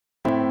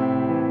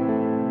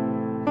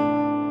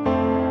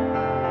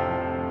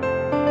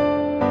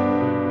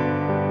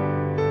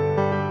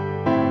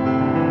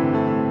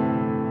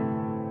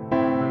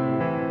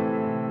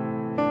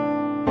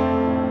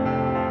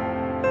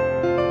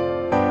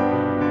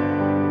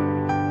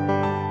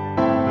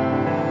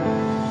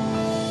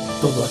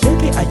Todo aquel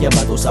que ha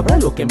llamado sabrá a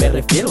lo que me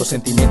refiero.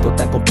 Sentimiento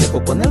tan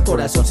complejo con el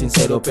corazón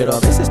sincero, pero a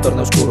veces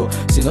torna oscuro.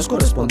 Si no es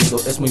correspondido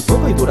es muy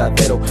poco y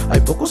duradero. Hay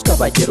pocos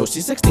caballeros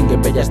y se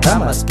extinguen bellas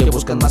damas que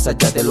buscan más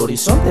allá del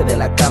horizonte de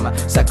la cama.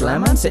 Se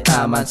aclaman, se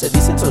aman, se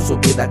dicen son su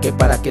vida, que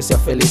para que sea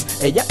feliz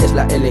ella es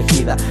la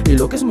elegida. Y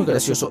lo que es muy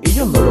gracioso y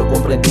yo no lo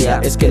comprendía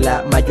es que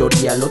la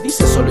mayoría lo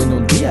dice solo en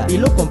un día. Y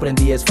lo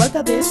comprendí, es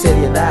falta de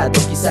seriedad,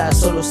 o quizás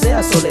solo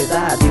sea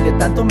soledad. Y de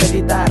tanto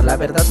meditar la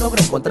verdad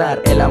logro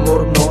encontrar. El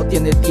amor no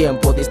tiene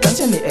tiempo,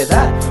 distancia ni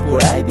edad.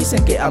 Por ahí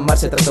dicen que amar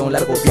se trata de un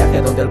largo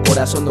viaje donde el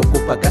corazón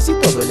ocupa casi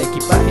todo el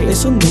equipaje.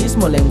 Es un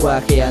mismo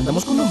lenguaje,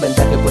 andamos con un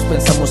vendaje, pues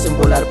pensamos en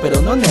volar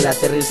pero no en el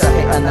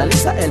aterrizaje.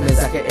 Analiza el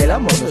mensaje, el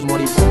amor no es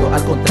moribundo,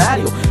 al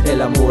contrario,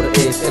 el amor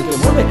es el que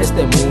mueve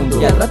este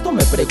mundo. Y al rato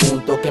me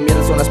pregunto qué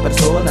mierda son las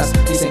personas.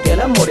 Dicen que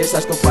el amor es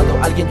asco cuando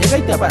alguien llega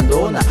y te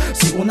abandona.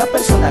 Si una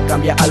persona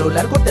cambia a lo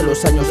largo de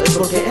los años es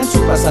porque en su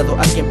pasado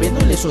alguien vino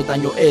y le hizo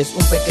daño. Es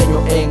un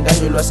pequeño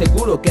engaño y lo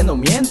aseguro que no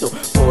miento.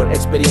 Por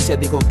experiencia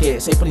digo que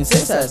soy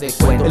princesas de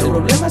cuento. El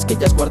problema es que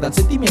ellas guardan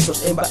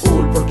sentimientos en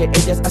baúl, porque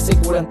ellas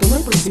aseguran que no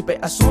hay príncipe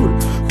azul.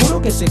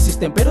 Juro que sí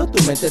existen pero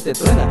tu mente te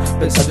truena,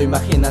 pensando,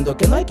 imaginando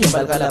que no hay quien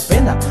valga la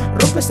pena.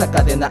 Rompe esa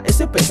cadena,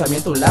 ese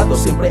pensamiento a un lado.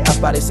 Siempre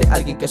aparece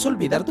alguien que es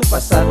olvidar tu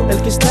pasado.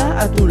 El que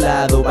está a tu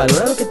lado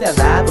valora lo que te ha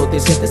dado. Te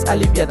sientes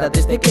aliviada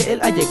desde que él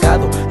ha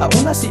llegado.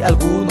 Aún así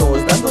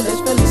algunos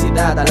dándoles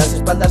felicidad a las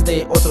espaldas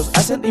de otros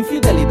hacen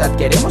infidelidad.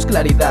 Queremos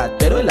claridad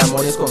pero el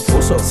amor es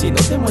confuso. Si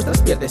no te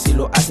muestras pierdes, si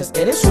lo haces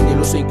eres un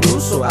iluso.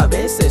 Incluso a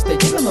veces te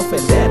llegan a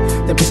ofender,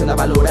 te empiezan a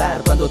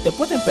valorar cuando te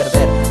pueden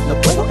perder. No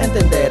puedo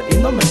entender y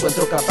no me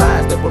encuentro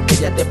capaz de por qué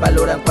ya te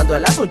valoran cuando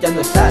al lado ya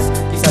no estás.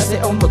 Quizás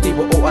sea un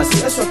motivo o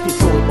así es su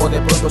actitud, o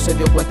de pronto se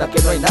dio cuenta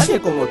que no hay nadie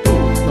como tú.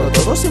 No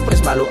todo siempre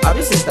es malo, a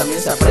veces también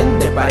se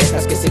aprende.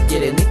 Parejas que se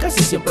quieren y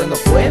casi siempre no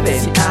pueden.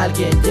 Si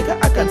alguien llega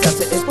a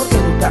cansarse es porque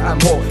nunca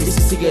amó, y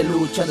si sigue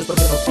luchando es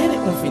porque no quiere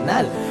un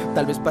final.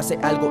 Tal vez pase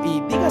algo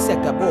y diga se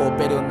acabó,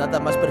 pero nada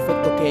más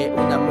perfecto que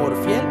un amor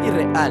fiel y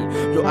real.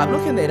 Yo hablo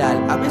en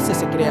general, a veces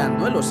se crean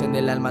duelos en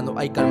el alma, no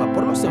hay calma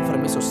por los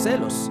enfermizos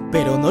celos.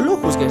 Pero no lo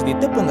juzgues ni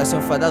te pongas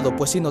enfadado,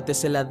 pues si no te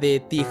cela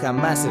de ti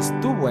jamás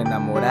estuvo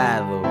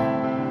enamorado.